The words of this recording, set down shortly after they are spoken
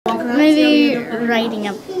Maybe riding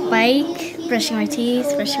a bike, brushing my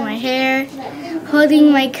teeth, brushing my hair,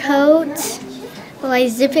 holding my coat while I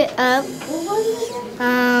zip it up.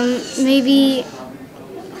 Maybe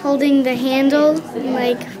holding the handle,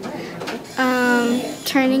 like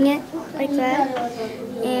turning it like that.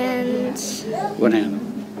 And One hand.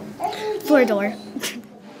 for a door.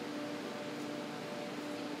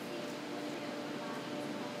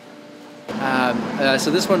 So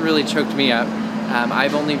this one really choked me up.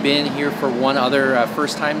 I've only been here for one other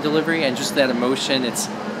first-time delivery, and just that emotion, it's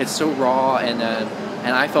so raw, and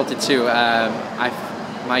I felt it too.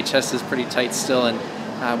 My chest is pretty tight still,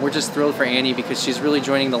 and we're just thrilled for Annie because she's really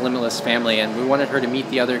joining the Limitless family, and we wanted her to meet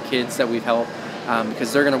the other kids that we've helped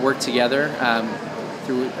because they're going to work together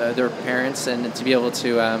through their parents, and to be able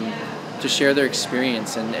to share their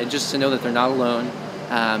experience, and just to know that they're not alone.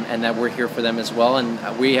 And that we're here for them as well,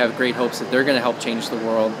 and we have great hopes that they're going to help change the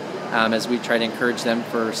world as we try to encourage them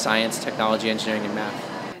for science, technology, engineering, and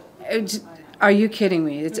math. Are you kidding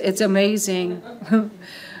me? It's amazing.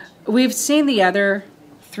 We've seen the other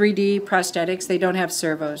 3D prosthetics. They don't have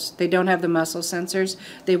servos. They don't have the muscle sensors.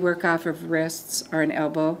 They work off of wrists or an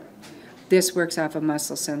elbow. This works off a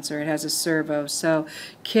muscle sensor. It has a servo. So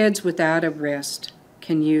kids without a wrist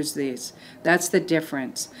can use these. That's the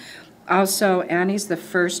difference. Also, Annie's the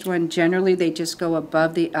first one. Generally, they just go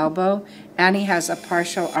above the elbow. Annie has a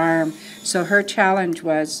partial arm, so her challenge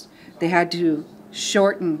was they had to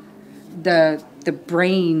shorten the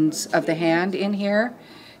brains of the hand in here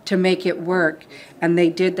to make it work, and they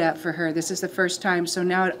did that for her. This is the first time, so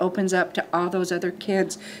now it opens up to all those other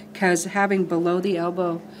kids, because having below the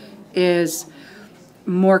elbow is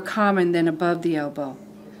more common than above the elbow.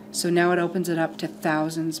 So now it opens it up to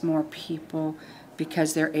thousands more people,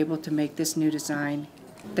 because they're able to make this new design.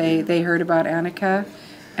 They heard about Annika,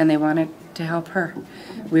 and they wanted to help her.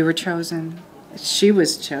 We were chosen. She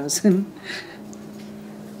was chosen.